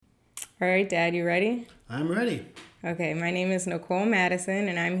All right, Dad, you ready? I'm ready. Okay, my name is Nicole Madison,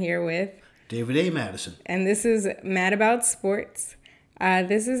 and I'm here with, David A. Madison. and this is Mad About Sports.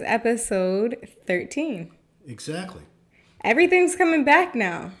 This is episode 13. Exactly. Everything's coming back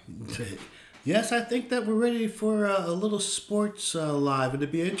now. Yes, I think that we're ready for a little sports live. It'll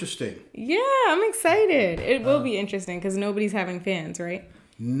be interesting. Yeah, I'm excited. It will be interesting because nobody's having fans, right?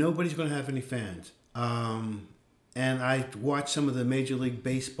 Nobody's going to have any fans. And I watched some of the Major League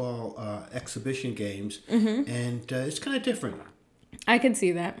Baseball exhibition games, and it's kind of different. I could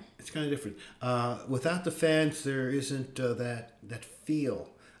see that. It's kind of different. Without the fans, there isn't that feel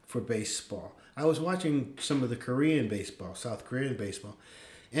for baseball. I was watching some of the Korean baseball, South Korean baseball,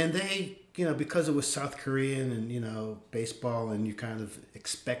 and they, because it was South Korean and, baseball, and you kind of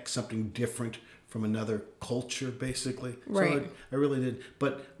expect something different from another culture, basically. Right. So I really did.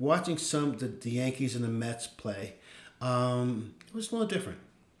 But watching the Yankees and the Mets play, it was a little different.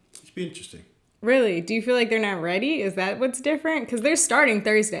 It's been interesting. Really? Do you feel like they're not ready? Is that what's different? Because they're starting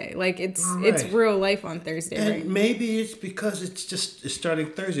Thursday. Like, it's real life on Thursday, And right? maybe it's because it's starting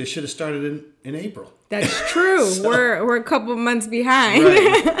Thursday. It should have started in April. That's true. So- we're a couple months behind.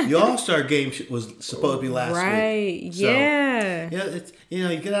 Right. The All-Star game was supposed to be last week. Right. So, Yeah. yeah, it's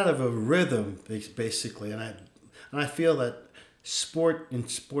you get out of a rhythm basically, and I feel that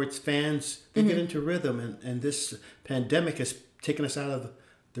sports fans they get into rhythm, and this pandemic has taken us out of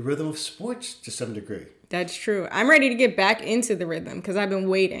the rhythm of sports to some degree. That's true. I'm ready to get back into the rhythm because I've been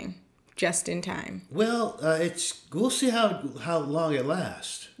waiting just in time. Well, we'll see how long it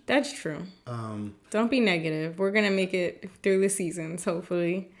lasts. That's true. Don't be negative. We're going to make it through the seasons,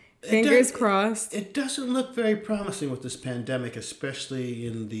 hopefully. Fingers crossed. It doesn't look very promising with this pandemic, especially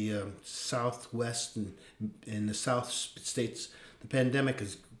in the Southwest and in the South states. The pandemic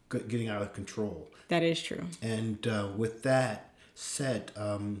is getting out of control. That is true. And with that said,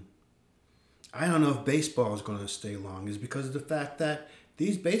 I don't know if baseball is going to stay long. Is because of the fact that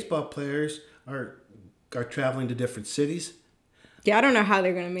these baseball players are traveling to different cities. Yeah, I don't know how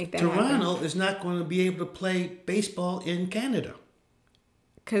they're going to make that happen. Toronto is not going to be able to play baseball in Canada.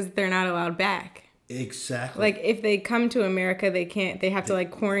 Because they're not allowed back. Exactly. Like, if they come to America, they can't. They have to,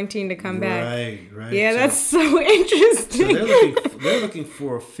 quarantine to come back. Right. Yeah, that's so interesting. So they're looking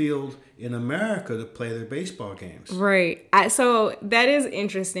for a field in America to play their baseball games. Right. So that is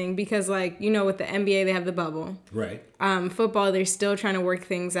interesting because, with the NBA, they have the bubble. Right. Football, they're still trying to work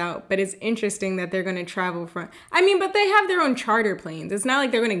things out. But it's interesting that they're going to travel from... but they have their own charter planes. It's not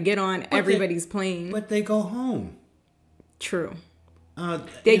like they're going to get on everybody's plane. But they go home. True.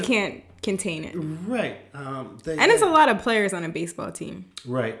 They can't contain it. Right. And it's a lot of players on a baseball team.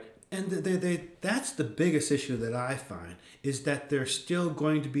 Right. And that's the biggest issue that I find, is that they're still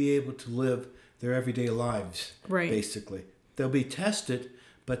going to be able to live their everyday lives, right? Basically. They'll be tested,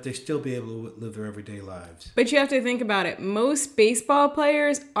 but they still be able to live their everyday lives. But you have to think about it. Most baseball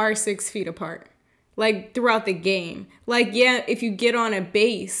players are 6 feet apart, throughout the game. If you get on a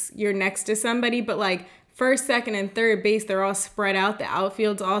base, you're next to somebody, but first, second, and third base, they're all spread out. The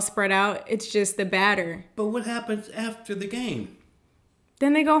outfield's all spread out. It's just the batter. But what happens after the game?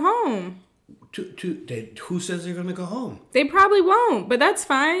 Then they go home. Who says they're going to go home? They probably won't, but that's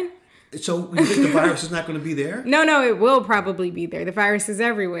fine. So you think the virus is not going to be there? No, it will probably be there. The virus is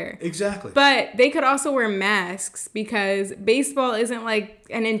everywhere. Exactly. But they could also wear masks because baseball isn't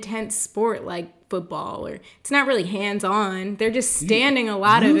an intense sport like football, or it's not really hands-on. They're just standing a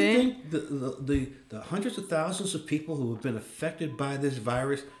lot of it. You think the hundreds of thousands of people who have been affected by this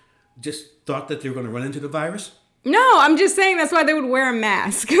virus just thought that they were going to run into the virus? No, I'm just saying that's why they would wear a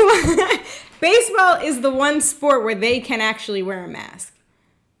mask. Baseball is the one sport where they can actually wear a mask.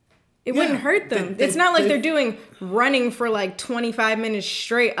 It wouldn't hurt them. It's not like they're running for 25 minutes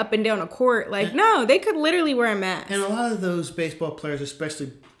straight up and down a court. No, they could literally wear a mask. And a lot of those baseball players,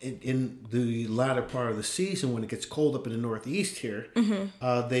 especially in the latter part of the season when it gets cold up in the Northeast here,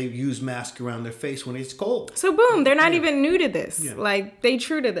 they use masks around their face when it's cold. So boom, they're not even new to this. Yeah. They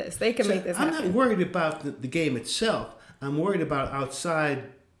true to this. They can make this happen. I'm not worried about the game itself. I'm worried about outside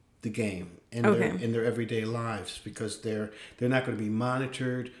the game in their everyday lives, because they're not going to be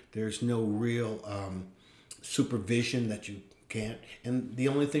monitored. There's no real supervision that you can't. And the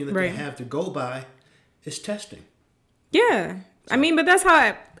only thing that they have to go by is testing. Yeah. So. But that's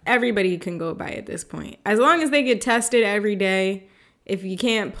how everybody can go by at this point. As long as they get tested every day. If you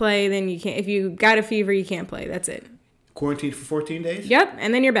can't play, then you can't. If you got a fever, you can't play. That's it. Quarantined for 14 days? Yep.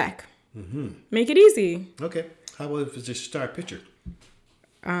 And then you're back. Make it easy. Okay. How about if it's a star pitcher?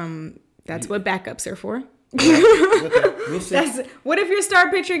 That's what backups are for. Okay, we'll see. What if your star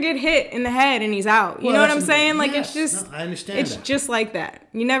pitcher get hit in the head and he's out? You know what I'm saying? Like, yes. it's just, No, I understand it's that. just like that.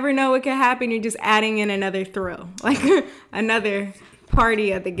 You never know what could happen. You're just adding in another thrill, like another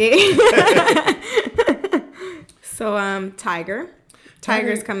party at the game. So,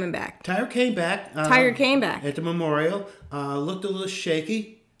 Tiger's coming back. Tiger came back. Tiger came back at the Memorial. Looked a little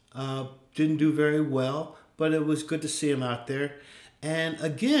shaky. Didn't do very well, but it was good to see him out there. And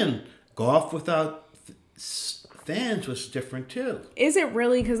again, golf without fans was different too. Is it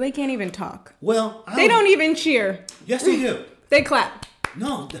really? Because they can't even talk. Well, They don't even cheer. Yes, they do. They clap.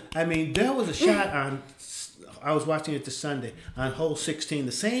 No, I mean, there was a shot on, I was watching it this Sunday, on hole 16,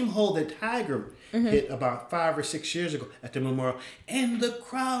 the same hole that Tiger hit about 5 or 6 years ago at the Memorial, and the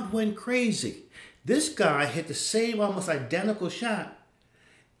crowd went crazy. This guy hit the same, almost identical shot,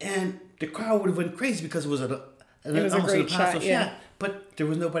 and the crowd would have went crazy because it was almost a great impossible shot, yeah. but there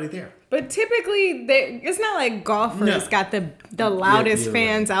was nobody there. But typically, it's not like golfers No. got the loudest you're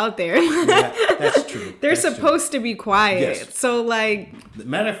fans out there. Yeah, that's true. They're That's true. supposed to be quiet. Yes. So, like...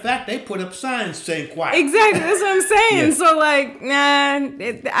 Matter of fact, they put up signs saying quiet. Exactly, that's what I'm saying. Yeah. So, like,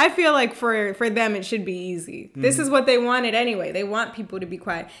 I feel like for them, it should be easy. Mm-hmm. This is what they wanted anyway. They want people to be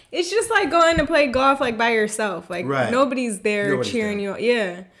quiet. It's just like going to play golf, like, by yourself. Like, Right. nobody's there Nobody's cheering there. you.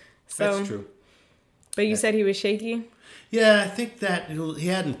 Yeah. So, That's true. But you said he was shaky? Yeah, I think that he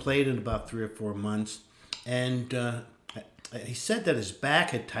hadn't played in about 3 or 4 months, and he said that his back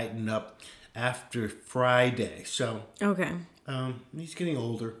had tightened up after Friday. So Okay. he's getting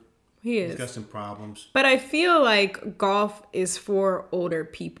older. He He's is. got some problems. But I feel like golf is for older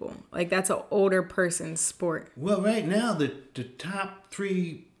people. Like, that's an older person's sport. Well, right now the top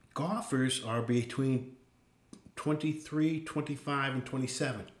 3 golfers are between 23, 25, and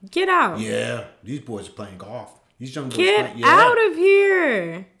 27. Get out. Yeah, these boys are playing golf. These young boys Get play. out of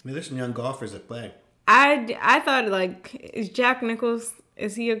here. I mean, there's some young golfers that play. I thought, like, is Jack Nicklaus,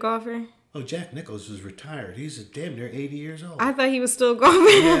 is he a golfer? Oh, Jack Nicklaus is retired. He's damn near 80 years old. I thought he was still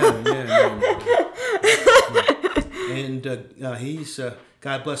golfing. Yeah. And he's,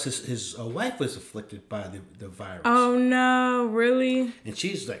 God bless his wife was afflicted by the virus. Oh no, really? And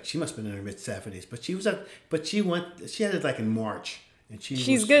she's like, she must have been in her mid-70s. But she had it like in March. And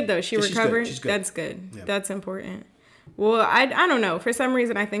She's good though. She recovered. She's good. That's good. Yeah. That's important. Well, I don't know. For some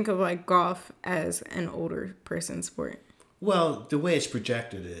reason, I think of like golf as an older person sport. Well, the way it's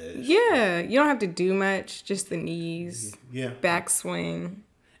projected is. Yeah, you don't have to do much. Just the knees, Yeah. backswing.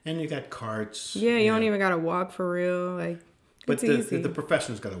 And you got carts. Yeah, you don't even gotta walk for real. Like, But it's easy. the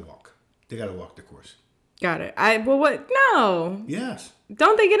professionals got to walk. They got to walk the course. Got it. What? No. Yes.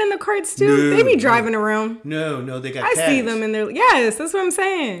 Don't they get in the carts too? No, They be no. driving around. No, they got I tags. see them in their. Yes, that's what I'm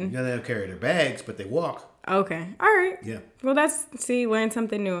saying. They don't carry their bags, but they walk. Okay. All right. Yeah. Well, learn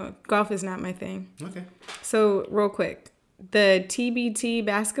something new. Golf is not my thing. Okay. So, real quick, the TBT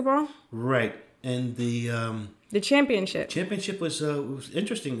basketball, Right. And the championship. championship was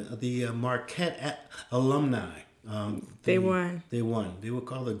interesting. The Marquette alumni. They won. They won. They were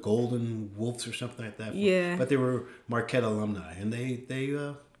called the Golden Wolves or something like that. Yeah. But they were Marquette alumni, and they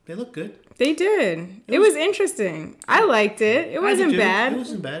looked good. They did. It was interesting. I liked it. It wasn't bad. It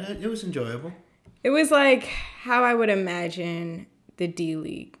wasn't bad. It was enjoyable. It was like how I would imagine the D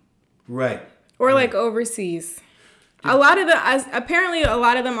League. Right. Or like overseas. A lot of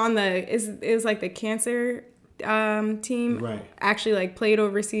them on the is like the cancer team Right. actually like played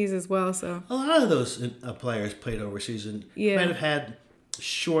overseas as well. So A lot of those players played overseas and Yeah. might have had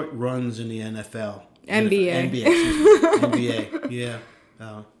short runs in the NFL. NBA. NBA. Yeah.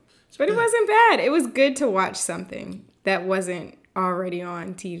 but it wasn't bad. It was good to watch something that wasn't already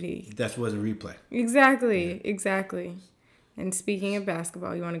on TV. That was a replay. Exactly. And speaking of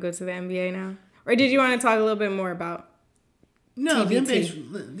basketball, you want to go to the NBA now? Or did you want to talk a little bit more about No,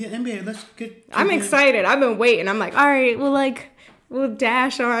 TBT? the NBA. Let's get. I'm excited. I've been waiting. I'm like, all right, we'll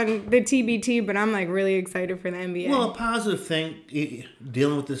dash on the TBT, but I'm like really excited for the NBA. Well, a positive thing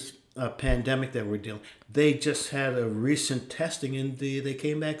dealing with this pandemic that we're dealing. They just had a recent testing and they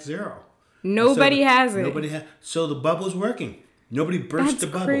came back 0. Nobody has it. Nobody has. So the bubble's working. Nobody burst That's the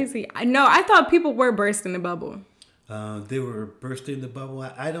bubble. crazy. I thought people were bursting the bubble. They were bursting the bubble.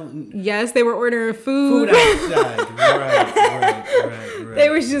 I don't. Yes, they were ordering Food outside. Right. They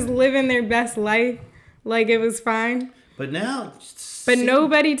was just living their best life like it was fine. But now. But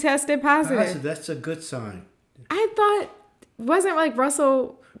nobody tested positive. That's a good sign. I thought, wasn't like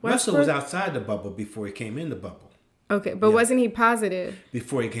Russell Russell was outside the bubble before he came in the bubble. Okay, but wasn't he positive?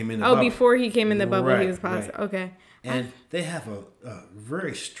 Before he came in the bubble. Oh, before he came in the bubble, he Right, was positive. right. Okay. And they have a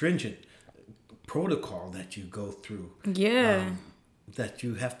very stringent protocol that you go through. Yeah. that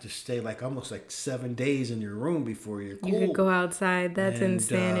you have to stay like almost like 7 days in your room before you're cool. You could go outside. That's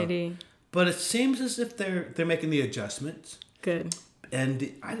insanity. But it seems as if they're making the adjustments. Good. And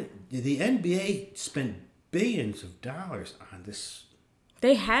the NBA spent billions of dollars on this.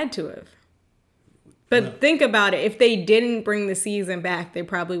 They had to have. But think about it. If they didn't bring the season back, they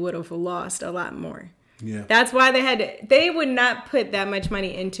probably would have lost a lot more. Yeah. That's why they would not put that much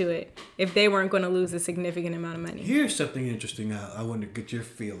money into it if they weren't going to lose a significant amount of money. Here's something interesting I want to get your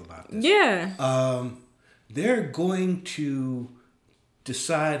feel about this. Yeah. They're going to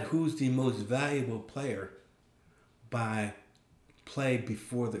decide who's the most valuable player by play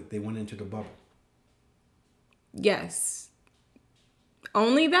before they went into the bubble. Yes.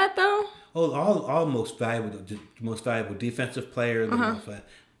 Only that, though? Oh, all most valuable, the most valuable defensive player, the most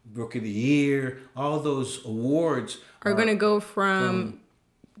rookie of the year, all those awards are going to go from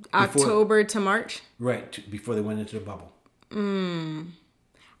October to March? Right, before they went into the bubble.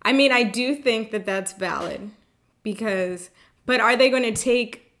 I mean, I do think that that's valid but are they going to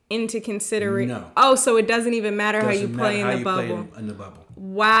take into consideration? No. Oh, so it doesn't even matter how you play in the bubble. In the bubble.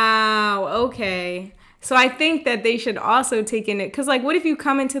 Wow. Okay. So I think that they should also take in it. Because, like, what if you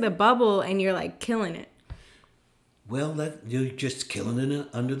come into the bubble and you're, like, killing it? Well, you're just killing it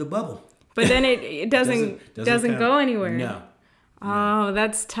under the bubble. But then it doesn't go anywhere. No. Oh,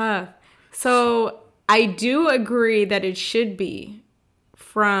 that's tough. So I do agree that it should be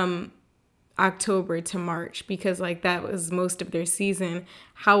from October to March because, like, that was most of their season.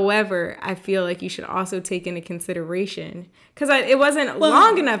 However, I feel like you should also take into consideration because it wasn't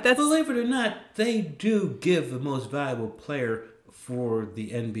long enough. Believe it or not, they do give the most valuable player for the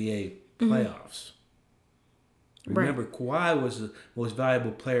NBA playoffs. Remember, Kawhi was the most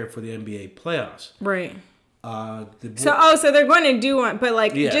valuable player for the NBA playoffs. Right. So they're going to do one,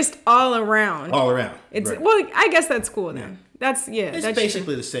 but just all around. All around. Well, I guess that's cool then. That's It's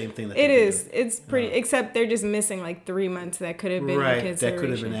basically the same thing. It is. It's pretty. Except they're just missing like 3 months that could have been in that could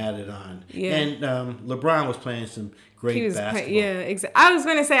have been added on. Yeah. And LeBron was playing some great basketball. Exactly. I was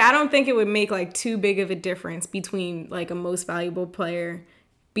going to say I don't think it would make like too big of a difference between like a most valuable player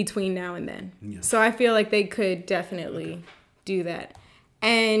between now and then. Yeah. So I feel like they could definitely do that.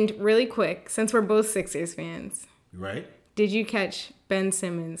 And really quick, since we're both Sixers fans, right? Did you catch Ben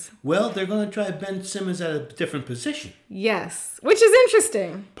Simmons? Well, they're going to try Ben Simmons at a different position. Yes, which is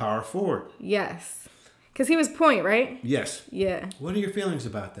interesting. Power forward. Yes, because he was point, right? Yes. Yeah. What are your feelings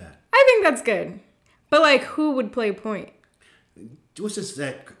about that? I think that's good, but like, who would play point? What's this?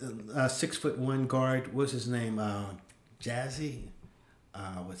 That 6'1" guard? What's his name? Jazzy.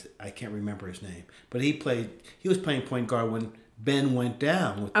 I can't remember his name, but he was playing point guard when Ben went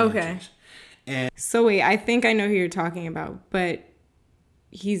down with the injuries. And so wait, I think I know who you're talking about, but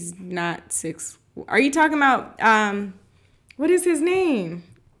he's not 6. Are you talking about what is his name?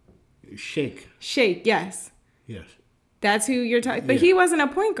 Shake, yes. Yes. That's who you're talking. But he wasn't a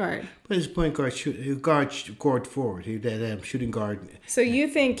point guard. But he's a point guard, guard forward. He that shooting guard. So you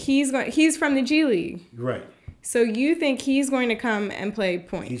think he's from the G League, right? So you think he's going to come and play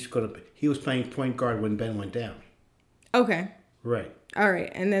point? He was playing point guard when Ben went down. Okay. Right. All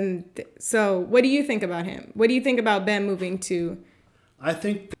right. And then, so what do you think about him? What do you think about Ben moving to? I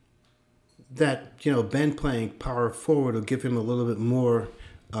think that, Ben playing power forward will give him a little bit more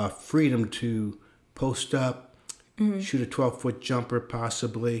freedom to post up, shoot a 12-foot jumper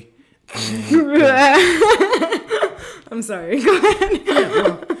possibly. And, I'm sorry. Go ahead. Yeah,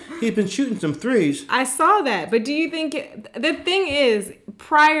 well, he's been shooting some threes. I saw that. But do you think the thing is,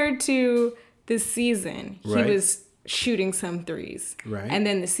 prior to this season, he was shooting some threes. Right. And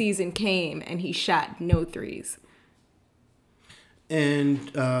then the season came and he shot no threes. And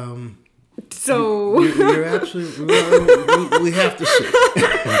so you're absolutely right. We have to see.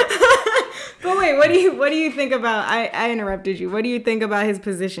 But wait, what do you think about I interrupted you. What do you think about his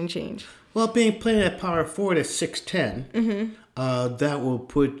position change? Well, playing at power forward at 6'10",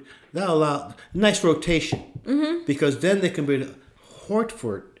 that'll allow nice rotation because then they can bring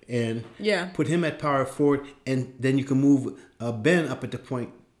Horford in, put him at power forward, and then you can move Ben up at the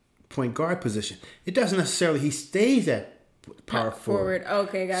point guard position. It doesn't necessarily he stays at power forward.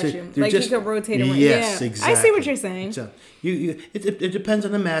 Okay, got so you. Like he could rotate around. Yes, exactly. I see what you're saying. So it depends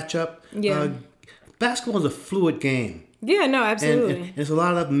on the matchup. Yeah. Basketball is a fluid game. Yeah, no, absolutely. And there's a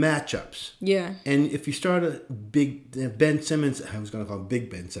lot of matchups. Yeah. And if you start a big Ben Simmons, I was going to call him Big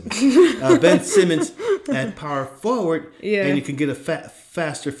Ben Simmons. Ben Simmons at power forward, and you can get a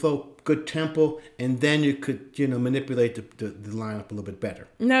faster flow, good tempo, and then you could, manipulate the lineup a little bit better.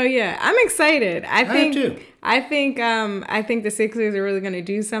 No, yeah, I'm excited. I am too. I think the Sixers are really going to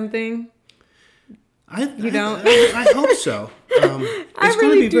do something. You don't? I hope so. It's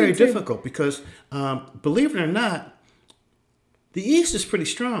going to be very difficult because, believe it or not, the East is pretty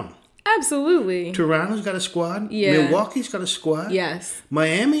strong. Absolutely. Toronto's got a squad. Yeah. Milwaukee's got a squad. Yes.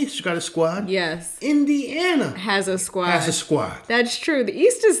 Miami's got a squad. Yes. Indiana has a squad. That's true. The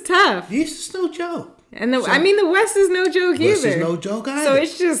East is tough. The East is no joke. And the West is no joke either. West is no joke either.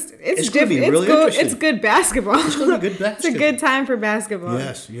 So it's going to be really interesting. It's good basketball. It's going to be good basketball. It's a good time for basketball.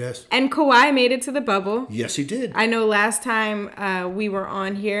 Yes. And Kawhi made it to the bubble. Yes, he did. I know last time we were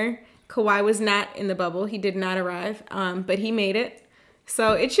on here, Kawhi was not in the bubble. He did not arrive, but he made it.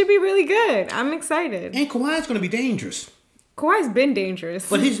 So it should be really good. I'm excited. And Kawhi's going to be dangerous. Kawhi's been dangerous.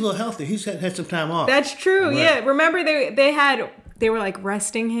 But he's a little healthy. He's had some time off. That's true. Right. Yeah. Remember they were like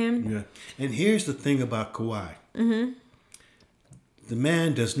resting him. Yeah. And here's the thing about Kawhi. Mm-hmm. The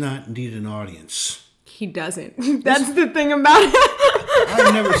man does not need an audience. He doesn't. That's the thing about it.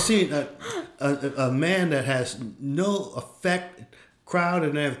 I've never seen a man that has no effect, crowd,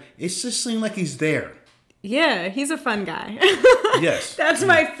 and everything. It just seems like he's there. Yeah, he's a fun guy. Yes. That's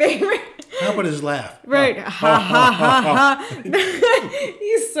my favorite. How about his laugh? Right. Ha ha ha ha.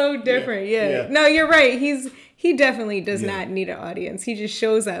 He's so different. Yeah. No, you're right. He definitely does not need an audience. He just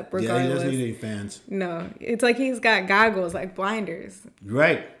shows up regardless. Yeah, he doesn't need any fans. No. It's like he's got goggles, like blinders.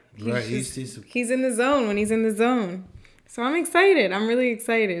 Right. He's in the zone when he's in the zone. So I'm excited. I'm really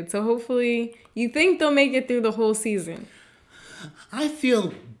excited. So hopefully you think they'll make it through the whole season. I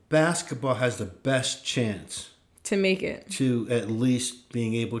feel basketball has the best chance to make it, to at least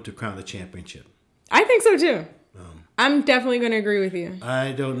being able to crown the championship. I think so too. I'm definitely going to agree with you.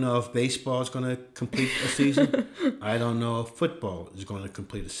 I don't know if baseball is going to complete a season. I don't know if football is going to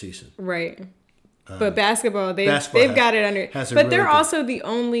complete a season. Right. But basketball, they've got it under. But they're also the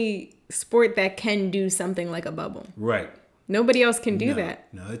only sport that can do something like a bubble. Right. Nobody else can do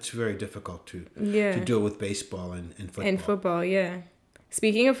that. No, it's very difficult to do it with baseball and football. And football, yeah.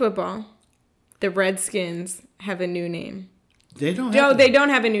 Speaking of football, the Redskins have a new name. They don't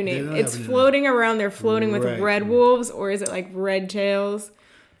have a new name. It's floating around. They're floating with Red Wolves, or is it like Red Tails?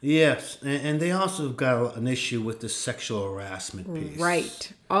 Yes, and they also got an issue with the sexual harassment piece.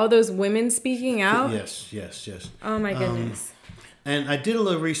 Right. All those women speaking out? Yes. Oh, my goodness. And I did a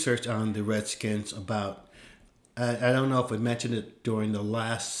little research on the Redskins about, I don't know if I mentioned it during the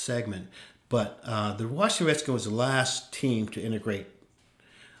last segment, but the Washington Redskins was the last team to integrate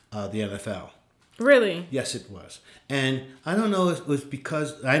the NFL. Really? Yes, it was. And I don't know if it was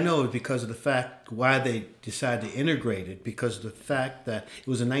because of the fact why they decided to integrate it, because of the fact that it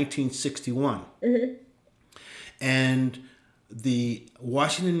was in 1961. Mm-hmm. And the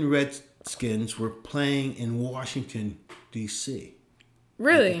Washington Redskins were playing in Washington, D.C.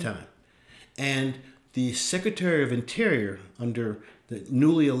 Really? At the time. And the Secretary of Interior under the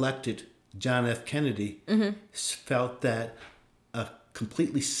newly elected John F. Kennedy felt that a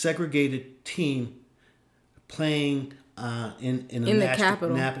completely segregated team playing in the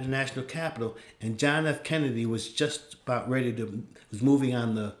national capital, and John F. Kennedy was just about was moving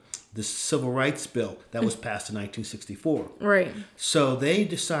on the civil rights bill that was passed in 1964. Right. So they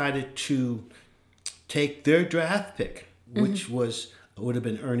decided to take their draft pick, which would have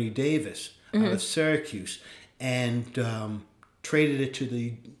been Ernie Davis out of Syracuse, and traded it to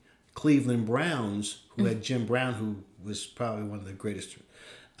the Cleveland Browns, who had Jim Brown, who was probably one of the greatest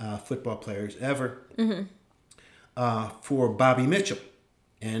football players ever, for Bobby Mitchell.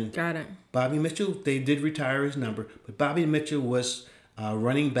 And got it. Bobby Mitchell, they did retire his number, but Bobby Mitchell was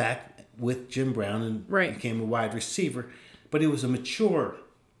running back with Jim Brown and became a wide receiver, but he was a mature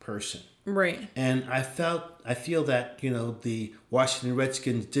person. Right. And I feel that, the Washington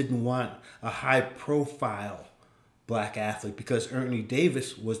Redskins didn't want a high profile black athlete, because Ernie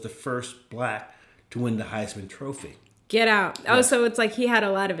Davis was the first black to win the Heisman Trophy. Get out. Yes. Oh, so it's like he had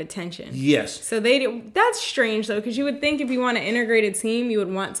a lot of attention. Yes. So that's strange, though, because you would think if you want an integrated team, you would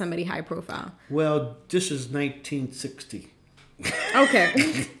want somebody high profile. Well, this is 1960.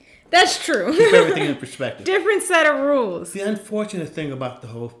 Okay. That's true. Keep everything in perspective. Different set of rules. The unfortunate thing about the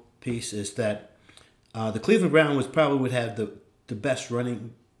whole piece is that the Cleveland Browns would have the best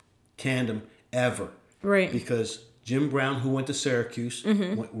running tandem ever. Right. Because Jim Brown, who went to Syracuse,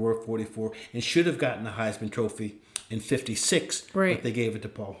 wore 44, and should have gotten the Heisman Trophy in 56, but they gave it to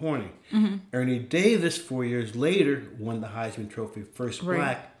Paul Hornung. Ernie Davis, 4 years later, won the Heisman Trophy, first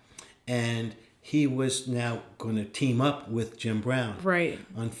black, and he was now going to team up with Jim Brown. Right.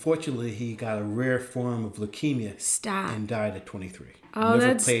 Unfortunately, he got a rare form of leukemia. And died at 23. Oh,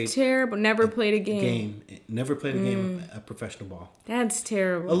 that's terrible. Never played a game. Never played a game of professional ball. That's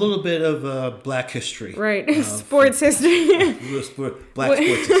terrible. A little bit of black history. Right. Sports history. Black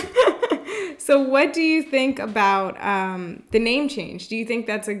sports history. So what do you think about the name change? Do you think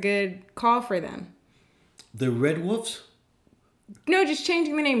that's a good call for them? The Red Wolves? No, just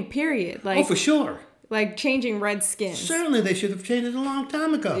changing the name, period. Like, Oh, for sure. Like changing Redskins. Certainly, they should have changed it a long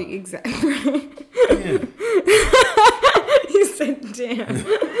time ago. Exactly. Yeah. You said,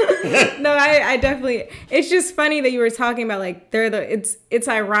 "Damn." No, I definitely. It's just funny that you were talking about like It's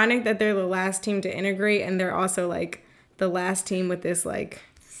ironic that they're the last team to integrate, and they're also like the last team with this like.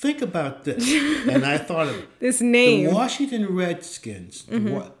 Think about this, and I thought of this name. The Washington Redskins,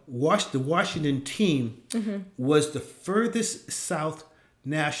 the Washington team, was the furthest south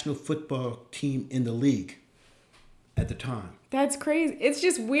national football team in the league at the time. That's crazy. It's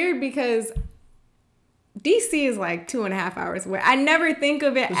just weird because DC is like 2.5 hours away. I never think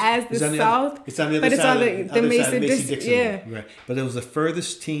of it as the South. It's on the other side of the Mason-Dixon. Yeah. Right. But it was the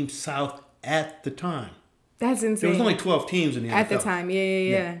furthest team south at the time. That's insane. There was only 12 teams in the NFL. At the time,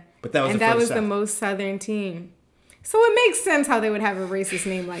 yeah. But that was the most southern team. So it makes sense how they would have a racist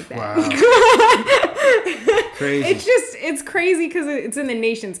name like that. Wow. Crazy. It's crazy because it's in the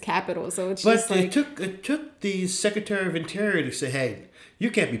nation's capital. So it's just like. It took the Secretary of Interior to say, hey,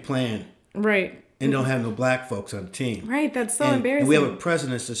 you can't be playing. Right. And don't have no black folks on the team. Right. That's so embarrassing. And we have a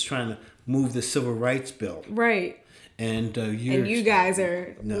president that's trying to move the civil rights bill. Right. And you guys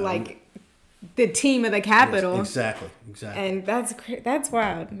are like the team of the Capitol. Yes, exactly. And that's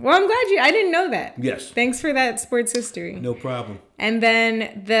wild. Well, I'm glad I didn't know that. Yes. Thanks for that sports history. No problem. And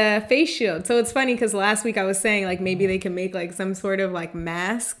then the face shield. So it's funny because last week I was saying like maybe they can make like some sort of like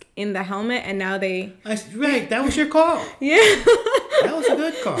mask in the helmet, and now they. Right, that was your call. Yeah. That was a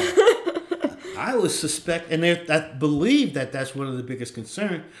good call. I would suspect, and I believe that's one of the biggest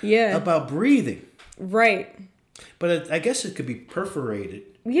concerns. Yeah. About breathing. Right. But I guess it could be perforated.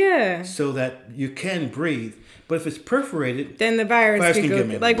 Yeah. So that you can breathe. But if it's perforated, then the virus could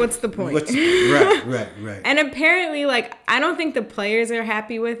go. Like, what's the point? Right. And apparently, like, I don't think the players are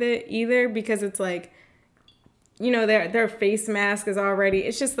happy with it either because it's like, you know, their face mask is already.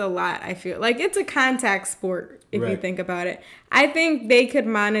 It's just a lot. I feel like it's a contact sport if you think about it. I think they could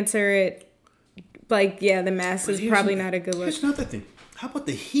monitor it. Like, yeah, the mask is probably not a good look. Here's another thing. How about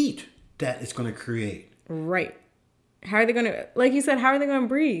the heat that it's going to create? Right. How are they going to, like you said, how are they going to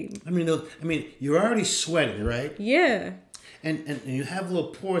breathe? I mean, you're already sweating, right? Yeah. And you have little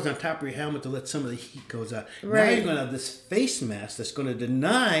pores on top of your helmet to let some of the heat goes out. Right. Now you're going to have this face mask that's going to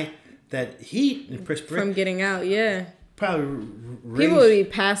deny that heat and perspiration. From getting out, yeah. Probably people would be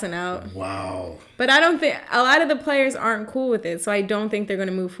passing out. Wow. But I don't think, a lot of the players aren't cool with it, so I don't think they're going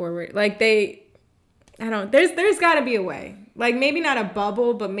to move forward. Like there's got to be a way. Like maybe not a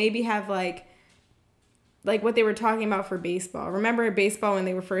bubble, but maybe have like what they were talking about for baseball. Remember baseball when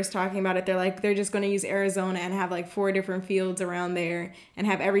they were first talking about it, they're just going to use Arizona and have like 4 different fields around there and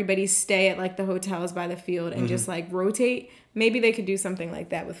have everybody stay at like the hotels by the field and just like rotate. Maybe they could do something like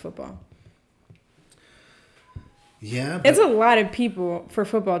that with football. Yeah. It's a lot of people for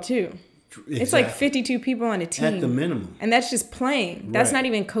football too. Exactly. It's like 52 people on a team. At the minimum. And that's just playing. That's not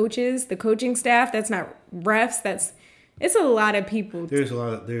even coaches, the coaching staff. That's not refs. It's a lot of people. There's a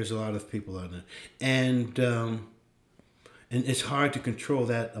lot of people on it. And it's hard to control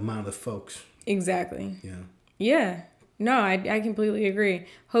that amount of folks. Exactly. Yeah. Yeah. No, I completely agree.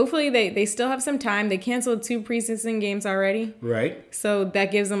 Hopefully they still have some time. They canceled 2 preseason games already. Right. So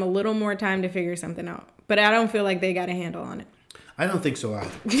that gives them a little more time to figure something out. But I don't feel like they got a handle on it. I don't think so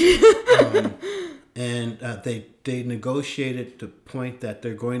either. And they negotiated the point that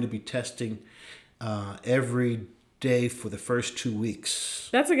they're going to be testing every day for the first 2 weeks.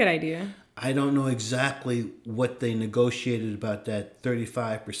 That's a good idea. I don't know exactly what they negotiated about that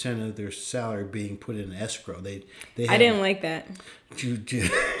 35% of their salary being put in escrow. I didn't like that.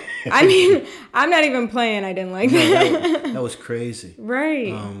 I mean, I'm not even playing. I didn't like that. That was crazy.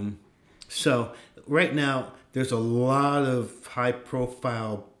 Right. So right now, there's a lot of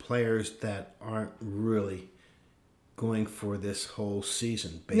high-profile players that aren't really going for this whole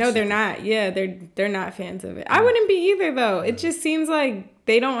season. Basically. No, they're not. Yeah, they're not fans of it. I wouldn't be either, though. It just seems like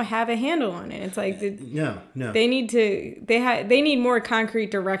they don't have a handle on it. It's like no. They need more concrete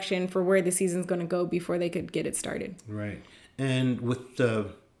direction for where the season's going to go before they could get it started. Right, and with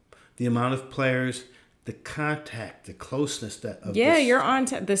the amount of players. The contact, the closeness you're on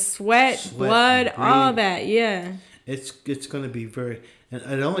the sweat, blood, all that. Yeah, it's going to be and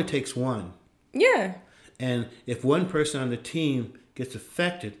it only takes one. Yeah, and if one person on the team gets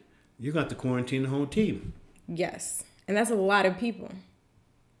affected, you're going to have to quarantine the whole team. Yes, and that's a lot of people.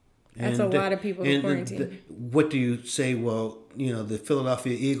 That's a lot of people to quarantine. What do you say? Well, the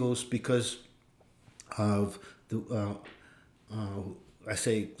Philadelphia Eagles, because of the let's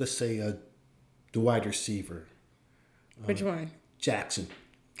say the wide receiver. Which one? Jackson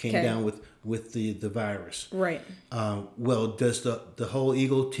came Okay. down with the virus. Right. Well, does the whole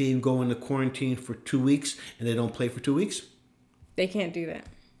Eagle team go into quarantine for 2 weeks and they don't play for 2 weeks? They can't do that.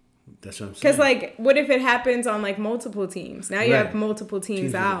 That's what I'm saying. Because, like, what if it happens on, like, multiple teams? Now you Right. have multiple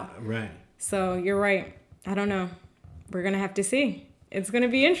teams out. Right. So you're right. I don't know. We're going to have to see. It's going to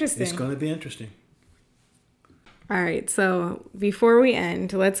be interesting. It's going to be interesting. All right. So before we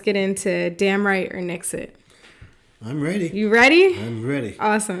end, let's get into Damn Right or Nix It. I'm ready. You ready? I'm ready.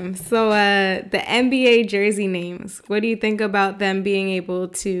 Awesome. So the NBA jersey names, what do you think about them being able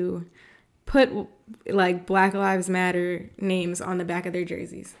to put, like, Black Lives Matter names on the back of their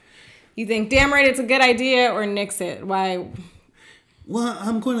jerseys? You think, damn right, it's a good idea, or nix it? Why? Well,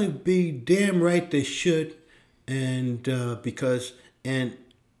 I'm going to be damn right they should, and because I'm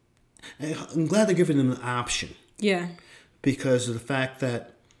glad they're giving them an option, Yeah. because of the fact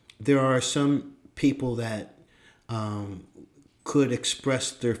that there are some people that could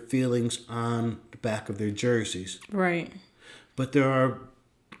express their feelings on the back of their jerseys, Right. but there are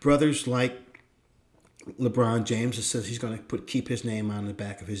brothers like LeBron James that says he's going to keep his name on the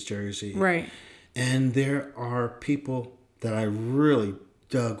back of his jersey. Right. And there are people that I really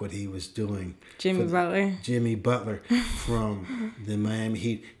dug what he was doing. Jimmy Butler. Jimmy Butler from the Miami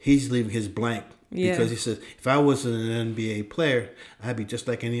Heat. He's leaving his blank Yeah. because he says, if I wasn't an NBA player, I'd be just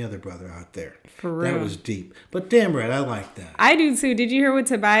like any other brother out there. For real. That was deep. But damn right, I like that. I do too. Did you hear what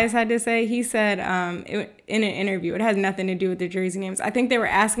Tobias had to say? He said in an interview, it has nothing to do with the jersey names. I think they were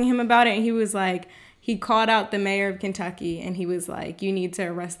asking him about it, and he was like, he called out the mayor of Kentucky, and he was like, you need to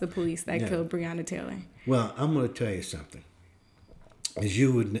arrest the police that killed Breonna Taylor. Well, I'm going to tell you something. As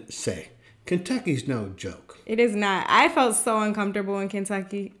you would say, Kentucky's no joke. It is not. I felt so uncomfortable in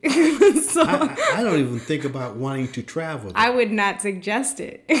Kentucky. So I don't even think about wanting to travel there. I would not suggest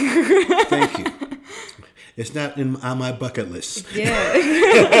it. Thank you. It's not on my bucket list.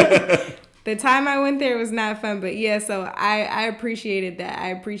 Yeah. The time I went there was not fun, but yeah, so I appreciated that. I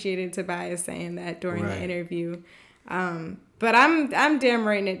appreciated Tobias saying that during the interview. But I'm damn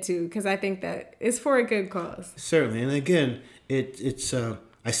right in it too, because I think that it's for a good cause. Certainly. And again, it's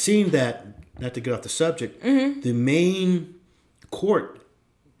I seen that, not to get off the subject, Mm-hmm. the main court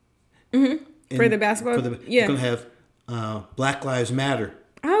For the basketball? You're going to have Black Lives Matter.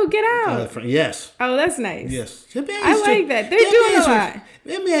 Oh, get out. Yes. Oh, that's nice. Yes. I like that. They're doing a lot.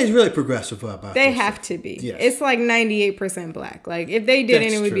 NBA is really progressive about They this. have to be. Yes. It's like 98% black. Like, if they didn't,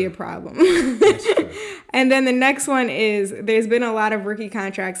 That's it would be a true. problem. That's true. And then the next one is, there's been a lot of rookie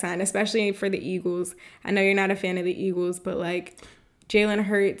contracts signed, especially for the Eagles. I know you're not a fan of the Eagles, but like Jalen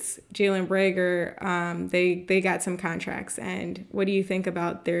Hurts, Jalen Brager, they got some contracts. And what do you think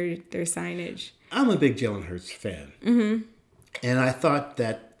about their signage? I'm a big Jalen Hurts fan. Mm-hmm. And I thought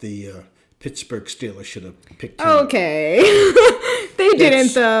that the Pittsburgh Steelers should have picked him. Okay. They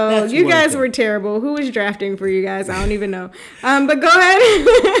didn't, though. that's You one guys thing. were terrible. Who was drafting for you guys? I don't even know. But go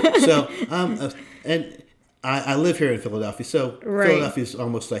ahead. So, and I live here in Philadelphia, so Right. Philadelphia is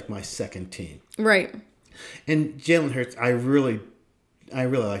almost like my second team. Right. And Jalen Hurts, I really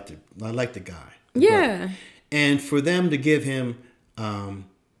liked it. I like the guy. Yeah. And for them to give him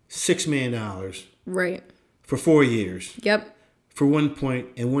 $6 million Right. for 4 years Yep. for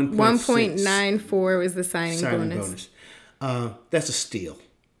 1.6 1.94 was the signing bonus. That's a steal.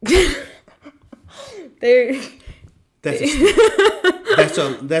 They're, That's a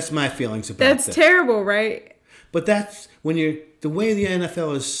steal. That's my feelings about that's that. terrible, right? But that's when the way the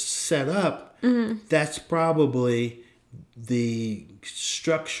NFL is set up, that's probably the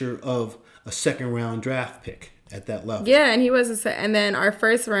structure of a second round draft pick at that level. Yeah, and he was and then our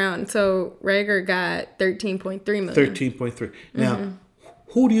first round, so Rager got 13.3 million. 13.3. Now,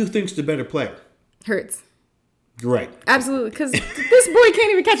 who do you think's the better player? Hurts. Right. Absolutely, because this boy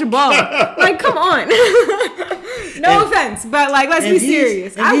can't even catch a ball. Like, come on. No offense, but like, let's be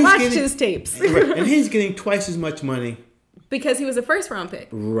serious. I watched his tapes. Right. And he's getting twice as much money. Because he was a first round pick.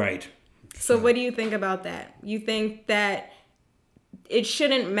 Right. So what do you think about that? You think that it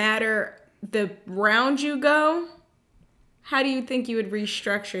shouldn't matter the round you go? How do you think you would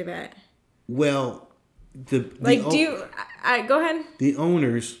restructure that? Well, go ahead. The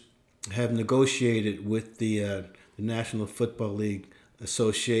owners have negotiated with the National Football League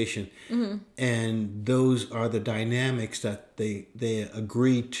Association, and those are the dynamics that they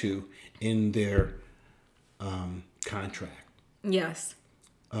agreed to in their contract. Yes.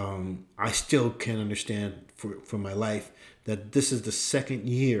 I still can't understand for my life that this is the second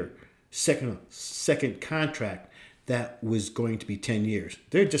contract that was going to be 10 years.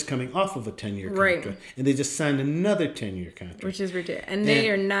 They're just coming off of a 10-year Right. contract. And they just signed another 10-year contract. Which is ridiculous. And they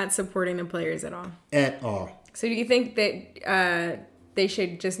are not supporting the players at all. At all. So do you think that they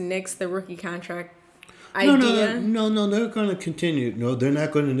should just nix the rookie contract idea? No, they're going to continue. No, they're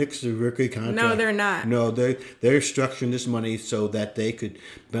not going to nix the rookie contract. No, they're not. No, they're structuring this money so that they could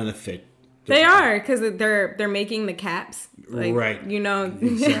benefit. They are, because they're making the caps. Like, right. You know,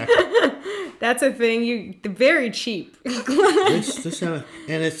 Exactly. that's a thing. They're very cheap. And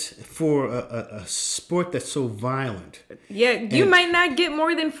it's for a sport that's so violent. Yeah, you might not get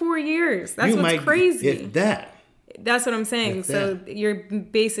more than 4 years. That's what's crazy. If that. That's what I'm saying. So you're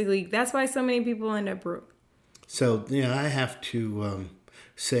basically, that's why so many people end up broke. So, I have to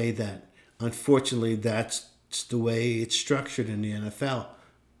say that, unfortunately, that's the way it's structured in the NFL.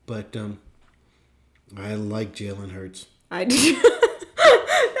 But I like Jalen Hurts. I do.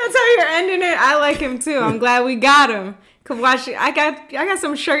 That's how you're ending it. I like him too. I'm glad we got him. Could watch it. I got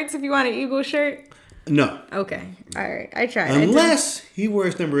some shirts if you want an Eagle shirt. No. Okay. All right. I tried. Unless he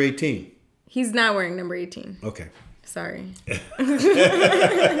wears number 18. He's not wearing number 18. Okay. Sorry.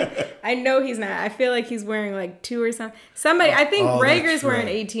 I know he's not. I feel like he's wearing like 2 or something. Somebody, I think Rager's wearing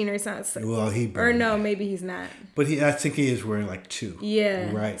 18 or something. Well, or no, maybe he's not. But I think he is wearing like 2.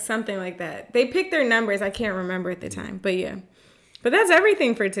 Yeah. Right. Something like that. They picked their numbers. I can't remember at the time. But yeah. But that's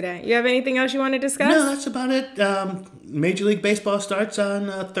everything for today. You have anything else you want to discuss? No, that's about it. Major League Baseball starts on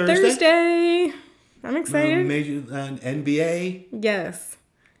Thursday. I'm excited. Major NBA. Yes.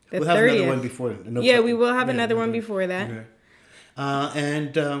 We'll have another one before. We will have another one before that. Okay.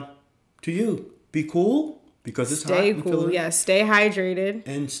 And to you, be cool because it's hot. Stay cool. Yeah. Stay hydrated.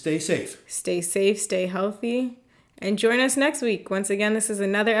 And stay safe. Stay safe. Stay healthy. And join us next week. Once again, this is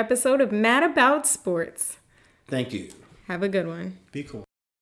another episode of Mad About Sports. Thank you. Have a good one. Be cool.